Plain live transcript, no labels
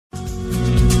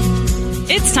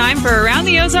It's time for Around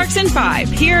the Ozarks in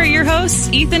 5. Here are your hosts,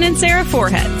 Ethan and Sarah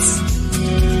Foreheads.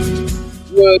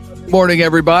 Good morning,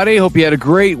 everybody. Hope you had a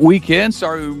great weekend.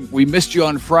 Sorry we missed you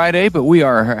on Friday, but we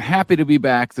are happy to be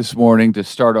back this morning to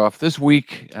start off this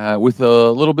week with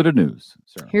a little bit of news.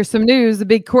 Sarah. Here's some news. A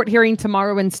big court hearing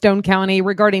tomorrow in Stone County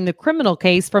regarding the criminal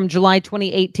case from July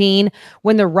 2018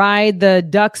 when the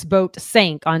Ducks boat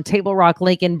sank on Table Rock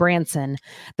Lake in Branson.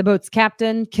 The boat's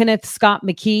captain, Kenneth Scott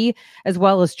McKee, as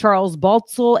well as Charles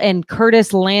Baltzel and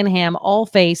Curtis Lanham all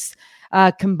face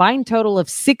a combined total of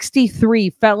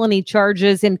 63 felony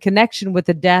charges in connection with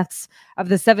the deaths of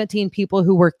the 17 people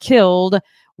who were killed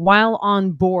while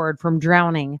on board from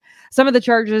drowning. Some of the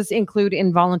charges include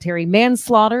involuntary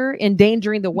manslaughter,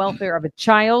 endangering the welfare of a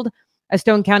child. A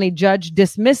Stone County judge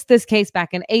dismissed this case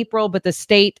back in April, but the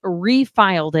state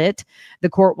refiled it. The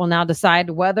court will now decide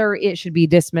whether it should be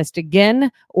dismissed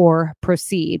again or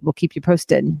proceed. We'll keep you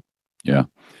posted. Yeah.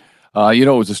 It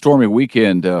was a stormy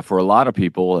weekend for a lot of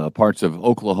people. Parts of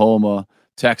Oklahoma,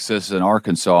 Texas, and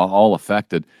Arkansas all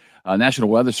affected. National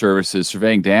Weather Service is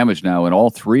surveying damage now in all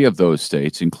three of those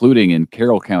states, including in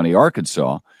Carroll County,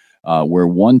 Arkansas, where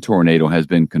one tornado has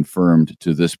been confirmed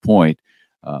to this point.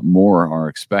 More are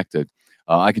expected.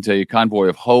 I can tell you Convoy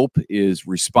of Hope is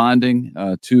responding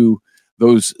to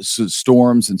those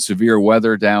storms and severe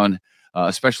weather down,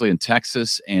 especially in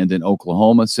Texas and in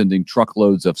Oklahoma, sending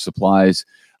truckloads of supplies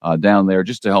down there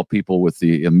just to help people with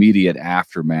the immediate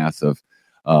aftermath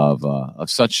of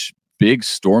such big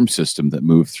storm system that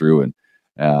moved through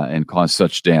and caused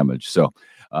such damage. So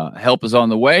help is on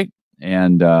the way,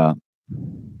 and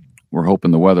we're hoping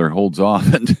the weather holds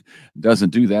off and doesn't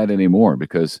do that anymore,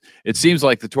 because it seems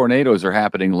like the tornadoes are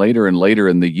happening later and later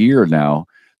in the year now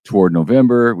toward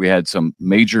November. We had some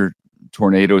major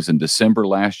tornadoes in December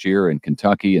last year in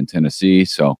Kentucky and Tennessee.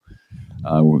 So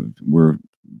we're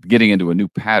getting into a new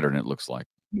pattern, it looks like.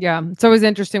 Yeah. It's always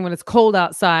interesting when it's cold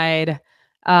outside,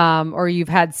 or you've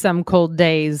had some cold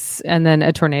days and then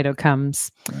a tornado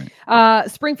comes. Right.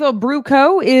 Springfield Brew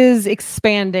Co. is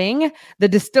expanding. The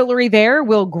distillery there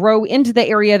will grow into the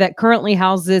area that currently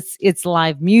houses its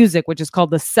live music, which is called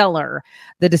the Cellar.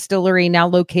 The distillery, now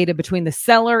located between the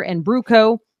Cellar and Brew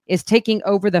Co., is taking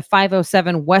over the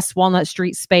 507 West Walnut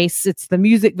Street space. It's the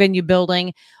music venue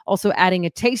building, also adding a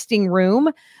tasting room.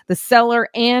 The Cellar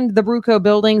and the Brew Co.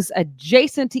 buildings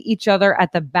adjacent to each other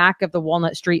at the back of the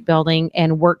Walnut Street building,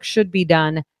 and work should be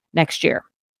done next year.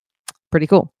 Pretty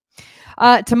cool.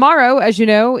 Tomorrow, as you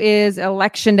know, is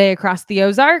election day across the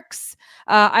Ozarks.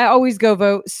 I always go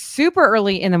vote super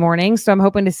early in the morning, so I'm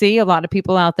hoping to see a lot of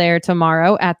people out there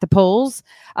tomorrow at the polls.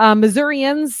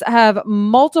 Missourians have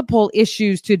multiple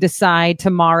issues to decide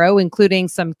tomorrow, including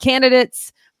some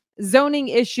candidates, zoning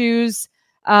issues,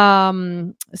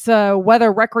 so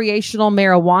whether recreational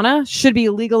marijuana should be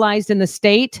legalized in the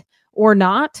state or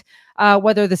not,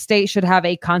 whether the state should have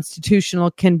a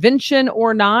constitutional convention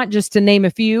or not, just to name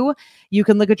a few. You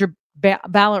can look at your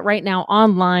ballot right now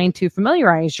online to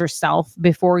familiarize yourself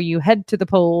before you head to the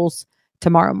polls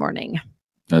tomorrow morning.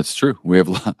 That's true. We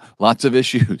have lots of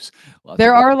issues.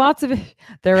 There are lots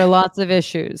of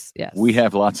issues. Yes, we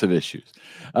have lots of issues.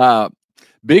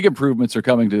 Big improvements are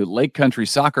coming to Lake Country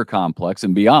Soccer Complex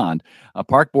and beyond.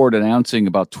 Park Board announcing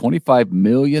about $25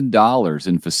 million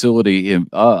in facility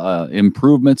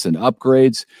improvements and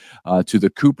upgrades to the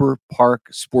Cooper Park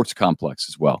Sports Complex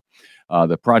as well.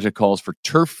 The project calls for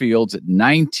turf fields at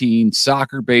 19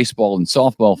 soccer, baseball, and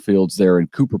softball fields there in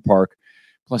Cooper Park,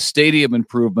 plus stadium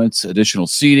improvements, additional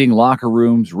seating, locker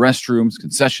rooms, restrooms,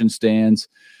 concession stands,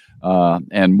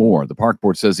 and more. The Park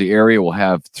Board says the area will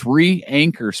have 3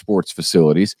 anchor sports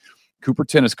facilities: Cooper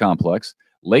Tennis Complex,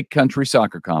 Lake Country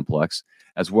Soccer Complex,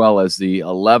 as well as the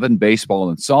 11 baseball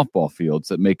and softball fields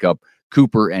that make up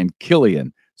Cooper and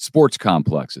Killian sports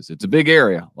complexes. It's a big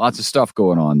area, lots of stuff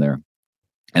going on there.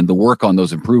 And the work on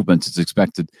those improvements is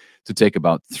expected to take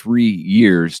about 3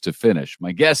 years to finish.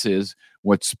 My guess is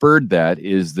what spurred that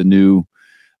is the new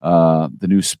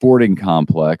sporting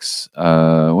complex.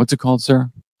 What's it called, Sarah?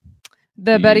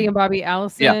 The Betty and Bobby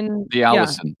Allison. The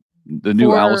Allison. Yeah. The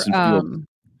new Allison Field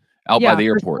out by the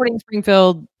airport. Sporting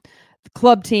Springfield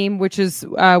club team, which is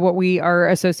what we are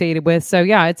associated with. So,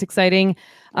 yeah, it's exciting.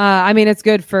 It's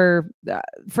good for,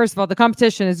 first of all, the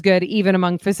competition is good even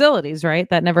among facilities, right?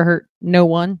 That never hurt no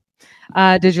one.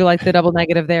 Did you like the double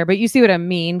negative there? But you see what I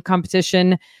mean.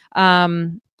 Competition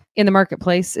in the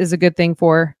marketplace is a good thing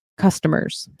for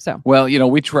customers. So, well,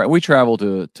 we travel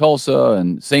to Tulsa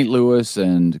and St. Louis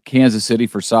and Kansas City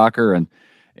for soccer,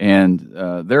 and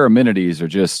their amenities are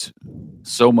just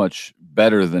so much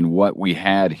better than what we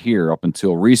had here up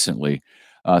until recently.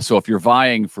 So if you're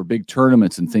vying for big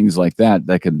tournaments and things like that,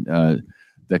 that can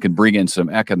can bring in some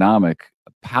economic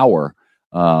power,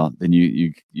 then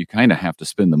you kind of have to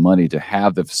spend the money to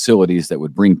have the facilities that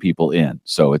would bring people in.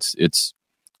 So it's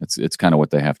kind of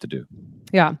what they have to do.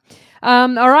 Yeah.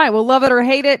 All right. Well, love it or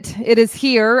hate it, it is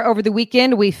here. Over the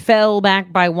weekend, we fell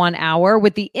back by 1 hour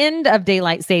with the end of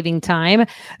daylight saving time.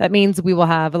 That means we will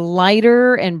have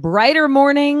lighter and brighter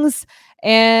mornings.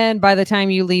 And by the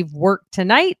time you leave work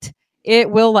tonight,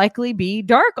 it will likely be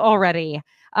dark already.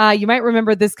 You might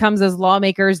remember this comes as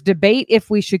lawmakers debate if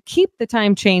we should keep the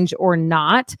time change or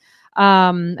not.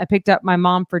 I picked up my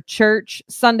mom for church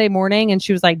Sunday morning, and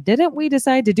she was like, didn't we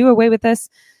decide to do away with this?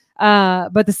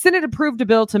 But the Senate approved a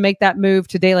bill to make that move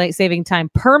to daylight saving time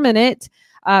permanent,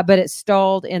 but it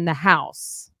stalled in the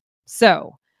House.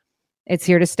 So it's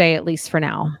here to stay, at least for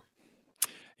now.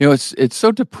 You know, it's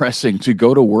so depressing to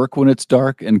go to work when it's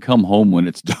dark and come home when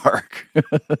it's dark.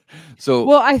 So,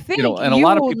 well, I think and a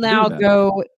lot of people now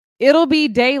go, it'll be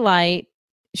daylight,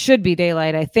 should be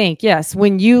daylight, I think. Yes,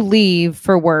 when you leave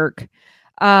for work.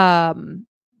 But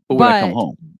when I come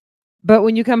home. But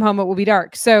when you come home, it will be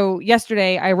dark. So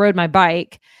yesterday I rode my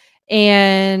bike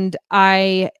and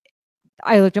I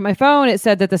looked at my phone. It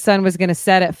said that the sun was going to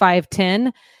set at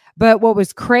 5:10. But what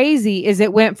was crazy is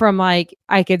it went from like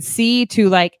I could see to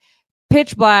like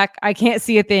pitch black. I can't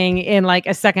see a thing in like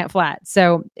a second flat.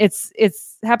 So it's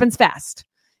happens fast.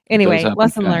 Anyway,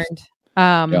 lesson learned.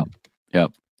 Yeah.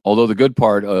 Although the good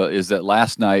part is that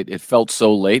last night it felt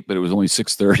so late, but it was only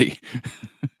 6:30.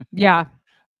 Yeah.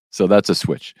 So that's a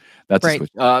switch. That's a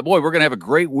switch. Boy, we're going to have a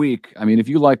great week. I mean, if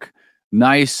you like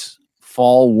nice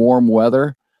fall warm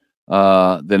weather,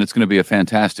 then it's going to be a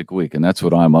fantastic week. And that's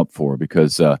what I'm up for,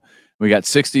 because we got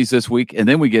 60s this week, and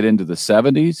then we get into the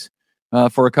 70s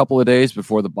for a couple of days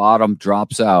before the bottom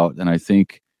drops out. And I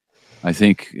think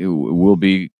it will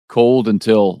be cold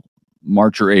until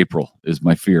March or April is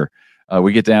my fear.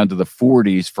 We get down to the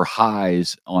 40s for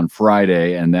highs on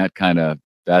Friday, and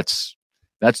that's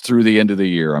through the end of the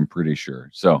year, I'm pretty sure.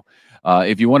 So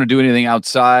if you want to do anything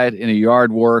outside, any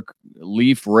yard work,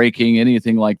 leaf raking,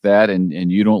 anything like that,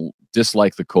 and you don't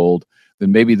dislike the cold,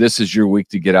 then maybe this is your week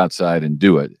to get outside and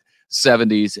do it.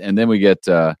 70s, and then we get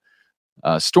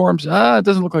storms. It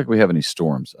doesn't look like we have any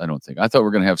storms, I don't think. I thought we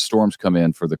were going to have storms come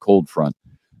in for the cold front,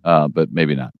 but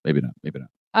maybe not.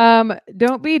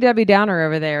 Don't be Debbie Downer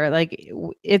over there. Like,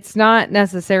 it's not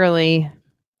necessarily.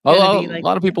 A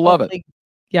lot of people love it.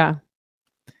 Yeah.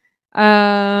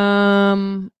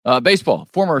 Baseball.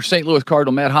 Former St. Louis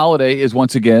Cardinal Matt Holliday is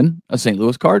once again a St.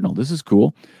 Louis Cardinal. This is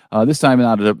cool. This time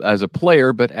not as a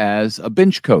player, but as a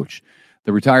bench coach.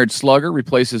 The retired slugger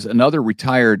replaces another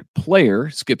retired player,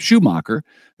 Skip Schumacher,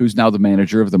 who's now the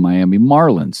manager of the Miami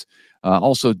Marlins.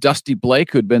 Also, Dusty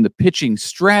Blake, who had been the pitching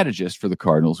strategist for the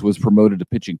Cardinals, was promoted to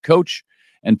pitching coach,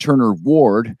 and Turner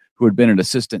Ward, who had been an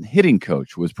assistant hitting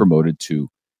coach, was promoted to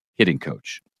hitting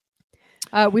coach.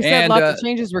 We said lots of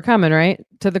changes were coming, right?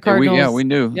 To the Cardinals. We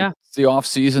knew. Yeah. It's the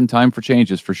off-season, time for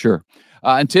changes for sure.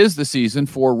 And 'tis the season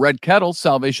for Red Kettle.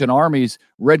 Salvation Army's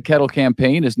Red Kettle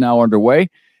campaign is now underway.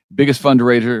 Biggest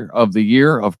fundraiser of the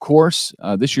year, of course.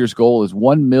 This year's goal is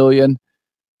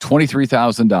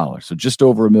 $1,023,000. So just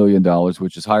over $1 million,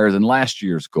 which is higher than last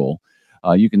year's goal.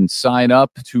 You can sign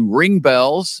up to ring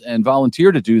bells and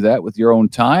volunteer to do that with your own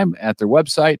time at their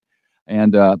website.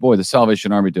 And boy, the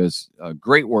Salvation Army does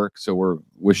great work. So we're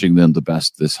wishing them the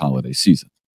best this holiday season.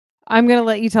 I'm going to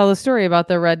let you tell the story about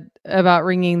about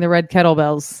ringing the red kettle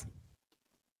bells.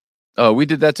 Oh, we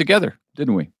did that together,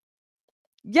 didn't we?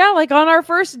 Yeah, like on our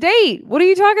first date. What are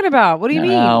you talking about? What do you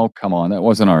mean? Oh, come on. That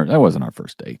wasn't our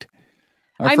first date.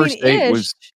 Our first date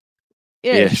was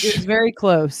ish. It was very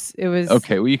close. It was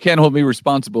okay. Well, you can't hold me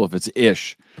responsible if it's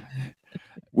ish.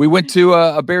 We went to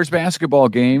a Bears basketball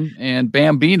game and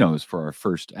Bambinos for our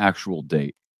first actual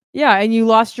date. Yeah, and you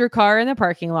lost your car in the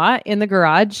parking lot in the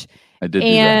garage. I did.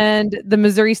 And the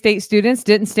Missouri State students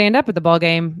didn't stand up at the ball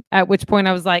game. At which point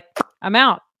I was like, I'm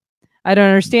out. I don't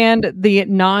understand the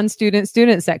non-student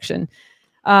section.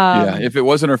 Yeah, if it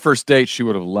wasn't her first date, she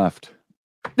would have left.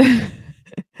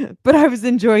 But I was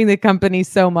enjoying the company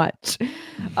so much.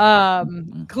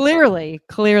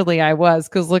 Clearly I was,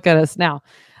 because look at us now.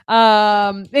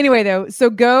 Anyway, though,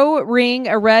 so go ring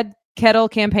a Red Kettle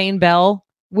campaign bell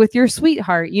with your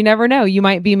sweetheart. You never know. You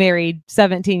might be married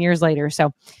 17 years later.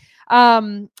 So,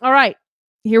 all right.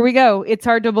 Here we go. It's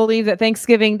hard to believe that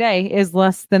Thanksgiving Day is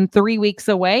less than 3 weeks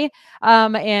away.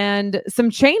 And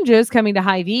some changes coming to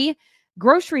Hy-Vee.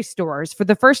 Grocery stores, for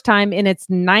the first time in its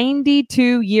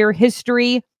 92-year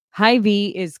history,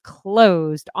 Hy-Vee is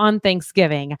closed on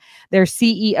Thanksgiving. Their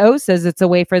CEO says it's a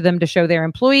way for them to show their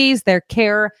employees their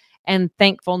care and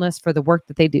thankfulness for the work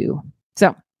that they do.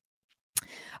 So,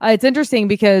 It's interesting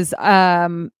because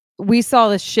we saw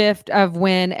the shift of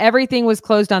when everything was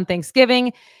closed on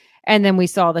Thanksgiving, and then we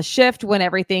saw the shift when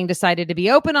everything decided to be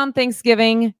open on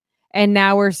Thanksgiving, and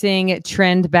now we're seeing it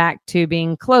trend back to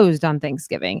being closed on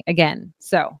Thanksgiving again.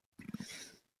 So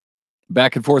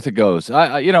back and forth it goes.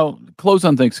 Close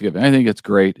on Thanksgiving. I think it's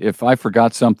great. If I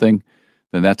forgot something,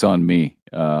 then that's on me.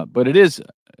 But it is,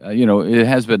 it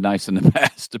has been nice in the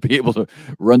past to be able to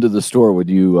run to the store when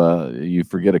you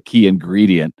forget a key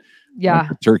ingredient, yeah,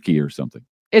 like turkey or something.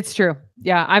 It's true.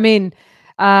 Yeah, I mean,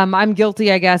 I'm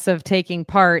guilty, I guess, of taking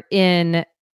part in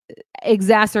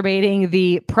exacerbating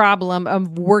the problem of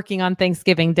working on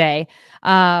Thanksgiving Day.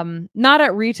 Not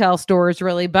at retail stores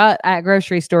really, but at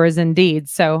grocery stores indeed.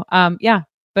 So yeah,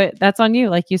 but that's on you.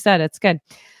 Like you said, it's good.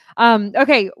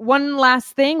 Okay, one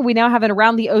last thing. We now have an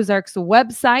Around the Ozarks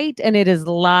website, and it is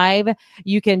live.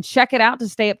 You can check it out to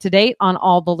stay up to date on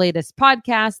all the latest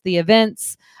podcasts, the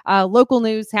events, local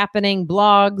news happening,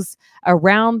 blogs,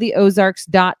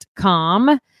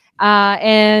 aroundtheozarks.com.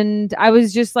 And I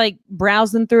was just like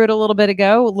browsing through it a little bit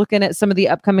ago, looking at some of the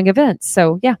upcoming events.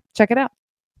 So yeah, check it out.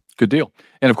 Good deal.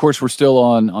 And of course, we're still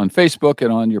on Facebook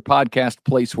and on your podcast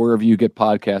place, wherever you get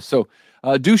podcasts. So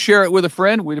do share it with a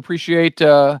friend. We'd appreciate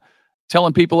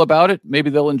telling people about it. Maybe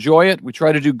they'll enjoy it. We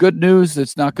try to do good news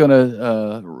that's not going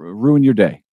to ruin your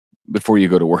day before you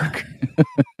go to work.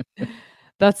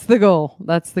 That's the goal.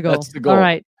 That's the goal. All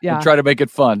right. Yeah. And try to make it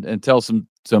fun and tell some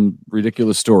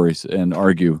ridiculous stories and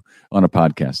argue on a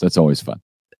podcast. That's always fun.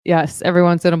 Yes. Every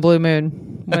once in a blue moon,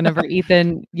 whenever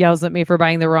Ethan yells at me for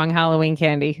buying the wrong Halloween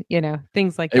candy,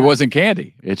 things like that. It wasn't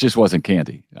candy. It just wasn't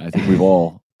candy. I think we've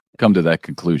all come to that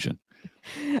conclusion.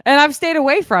 And I've stayed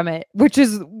away from it, which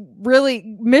is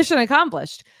really mission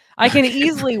accomplished. I can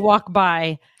easily walk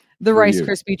by the Rice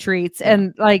Krispie treats,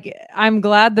 and I'm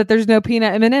glad that there's no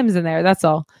peanut M&Ms in there. That's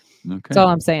all. Okay. That's all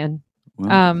I'm saying.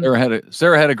 Well,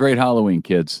 Sarah had a great Halloween,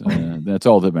 kids. That's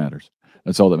all that matters.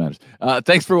 That's all that matters.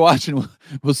 Thanks for watching.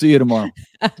 We'll see you tomorrow.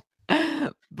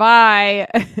 Bye.